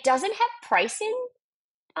 It doesn't have pricing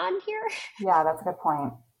on here. Yeah, that's a good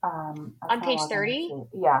point. On page 30?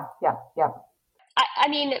 Yeah. I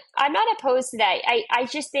mean, I'm not opposed to that. I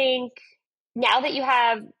just think now that you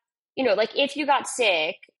have, if you got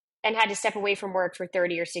sick and had to step away from work for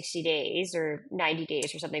 30 or 60 days or 90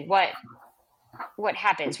 days or something, what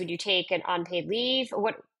happens? Would you take an unpaid leave?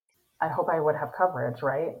 What? I hope I would have coverage,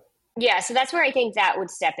 right? Yeah, so that's where I think that would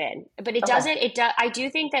step in. But it doesn't, I do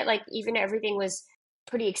think that like even everything was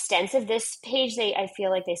pretty extensive. This page, I feel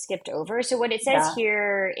like they skipped over. So what it says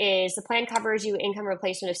here is the plan covers you income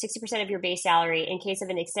replacement of 60% of your base salary in case of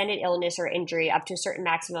an extended illness or injury up to a certain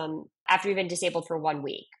maximum after you've been disabled for 1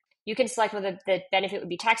 week. You can select whether the benefit would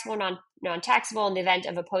be taxable or non-taxable. In the event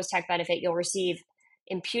of a post-tax benefit, you'll receive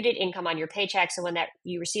imputed income on your paycheck. So when that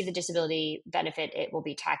you receive the disability benefit, it will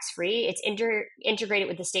be tax-free. It's integrated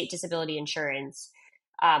with the state disability insurance,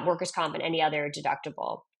 workers' comp, and any other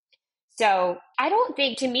deductible. So I don't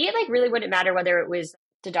think, to me, it like really wouldn't matter whether it was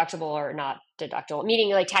deductible or not deductible,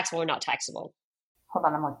 meaning like taxable or not taxable. Hold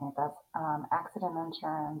on, I'm looking at this. Accident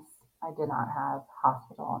insurance, I did not have.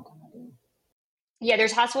 Hospital indemnity. Yeah,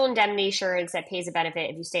 there's hospital indemnity insurance that pays a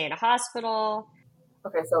benefit if you stay in a hospital.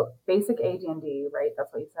 Okay, so basic AD&D, right?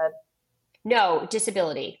 That's what you said? No,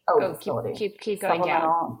 disability. Oh, disability. Keep going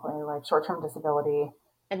down. Supplemental, like short-term disability.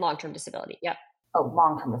 And long-term disability, yep. Oh,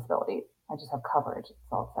 long-term disability. I just have coverage,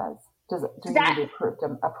 that's all it says. Does it need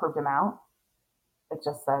the approved amount? It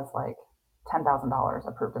just says like $10,000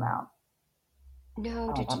 approved amount.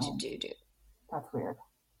 No, That's weird.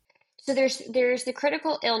 So there's the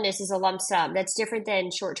critical illness is a lump sum. That's different than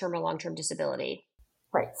short-term or long-term disability.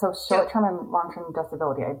 Right. So short-term and long-term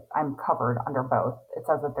disability, I'm covered under both. It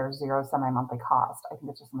says that there's 0 semi-monthly cost. I think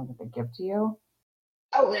it's just something that they give to you.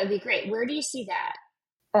 Oh, that would be great. Where do you see that?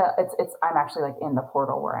 I'm actually like in the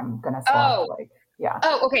portal where I'm going to select yeah.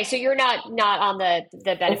 Oh, okay. So you're not on the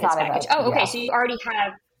benefits package. Okay. Yeah. So you already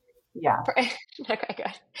have. Yeah. Okay, good.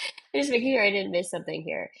 I'm just making sure I didn't miss something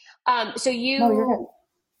here. So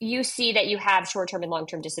you see that you have short-term and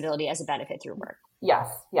long-term disability as a benefit through work. Yes.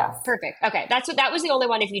 Perfect. Okay. That was the only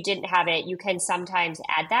one. If you didn't have it, you can sometimes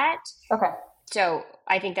add that. Okay. So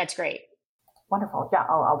I think that's great. Wonderful. Yeah.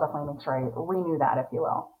 I'll definitely make sure I renew that, if you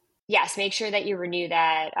will. Yes, make sure that you renew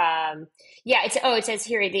that. It says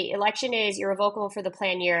here, the election is irrevocable for the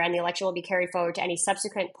plan year, and the election will be carried forward to any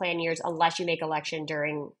subsequent plan years unless you make election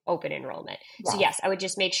during open enrollment. Yes. So yes, I would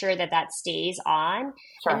just make sure that stays on.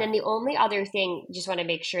 Sure. And then the only other thing, just want to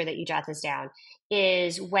make sure that you jot this down,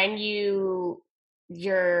 is when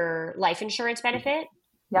your life insurance benefit,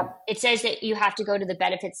 yep. It says that you have to go to the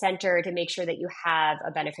benefit center to make sure that you have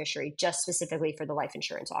a beneficiary just specifically for the life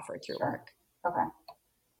insurance offered through work. Okay.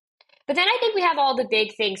 But then I think we have all the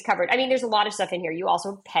big things covered. I mean, there's a lot of stuff in here. You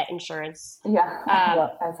also pet insurance. Yeah, I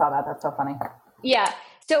saw that. That's so funny. Yeah.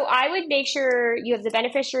 So I would make sure you have the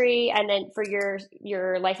beneficiary, and then for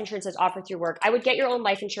your life insurance that's offered through work, I would get your own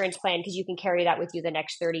life insurance plan because you can carry that with you the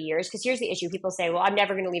next 30 years. Because here's the issue. People say, well, I'm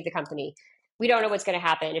never going to leave the company. We don't know what's going to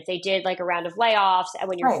happen. If they did like a round of layoffs and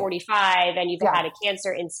when you're 45 and you've had a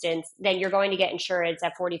cancer instance, then you're going to get insurance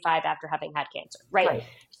at 45 after having had cancer, right?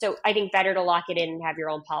 So I think better to lock it in and have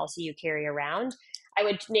your own policy you carry around. I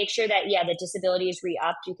would make sure that, the disability is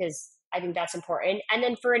re-upped because I think that's important. And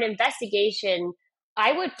then for an investigation,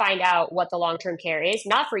 I would find out what the long-term care is,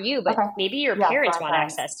 not for you, but maybe your parents want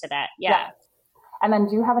access to that. Yeah. And then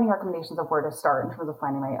do you have any recommendations of where to start in terms of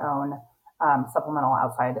finding my own supplemental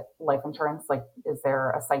outside life insurance? Like, is there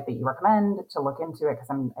a site that you recommend to look into it? Because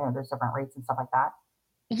there's different rates and stuff like that.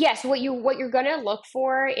 Yes, what you're going to look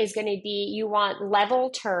for is going to be, you want level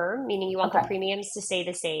term, meaning you want the premiums to stay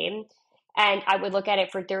the same. And I would look at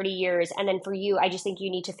it for 30 years. And then for you, I just think you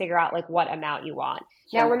need to figure out like what amount you want.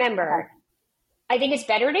 Sure. Now, remember, I think it's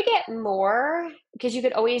better to get more because you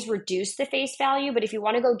could always reduce the face value. But if you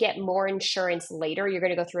want to go get more insurance later, you're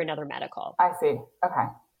going to go through another medical. I see.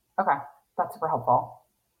 Okay. That's super helpful.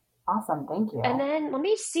 Awesome. Thank you. And then let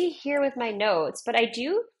me see here with my notes, but I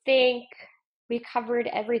do think we covered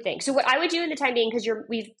everything. So what I would do in the time being, because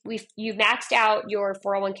you've maxed out your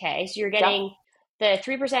 401k, so you're getting the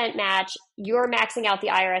 3% match. You're maxing out the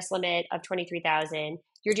IRS limit of $23,000.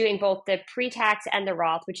 You're doing both the pre-tax and the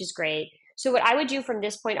Roth, which is great. So what I would do from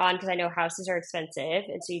this point on, because I know houses are expensive,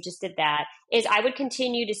 and so you just did that, is I would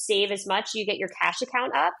continue to save as much. You get your cash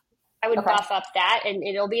account up. I would buff up that, and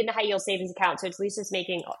it'll be in the high yield savings account. So at least it's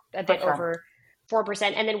making a bit over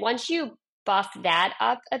 4%. And then once you buff that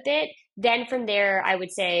up a bit, then from there, I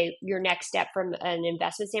would say your next step from an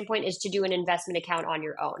investment standpoint is to do an investment account on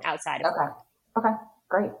your own outside of work. Okay,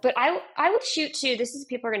 great. But I would shoot to,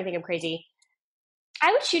 people are going to think I'm crazy.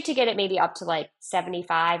 I would shoot to get it maybe up to like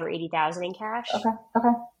 75 or 80,000 in cash. Okay.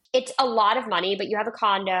 It's a lot of money, but you have a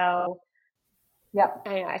condo. Yep.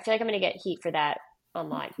 I feel like I'm going to get heat for that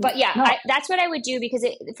online. But that's what I would do, because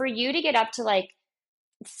for you to get up to like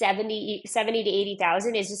 70 to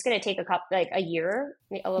 80,000 is just going to take a year,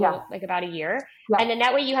 like about a year. Yeah. And then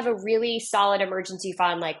that way you have a really solid emergency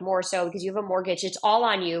fund, like more so because you have a mortgage. It's all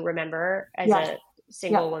on you, remember, as a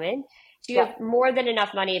single woman. So you have more than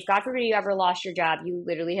enough money. If God forbid you ever lost your job, you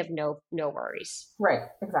literally have no worries. Right.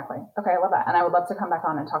 Exactly. Okay. I love that. And I would love to come back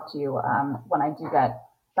on and talk to you when I do get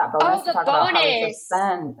that bonus to talk about how we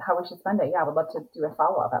should spend it. Yeah. I would love to do a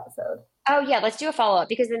follow-up episode. Oh yeah. Let's do a follow-up,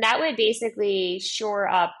 because then that would basically shore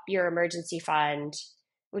up your emergency fund,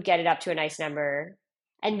 would get it up to a nice number.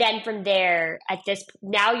 And then from there,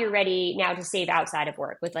 now you're ready now to save outside of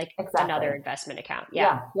work with another investment account.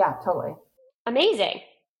 Yeah. Yeah, totally. Amazing.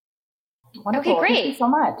 Wonderful. Okay, great. Thank you so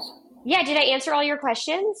much. Yeah. Did I answer all your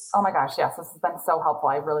questions? Oh my gosh. Yes. This has been so helpful.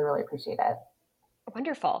 I really, really appreciate it.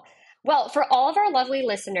 Wonderful. Well, for all of our lovely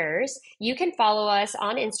listeners, you can follow us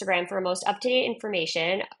on Instagram for most up-to-date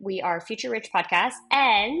information. We are Future Rich Podcast.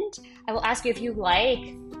 And I will ask you, if you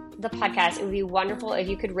like the podcast, it would be wonderful if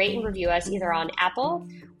you could rate and review us either on Apple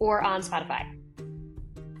or on Spotify.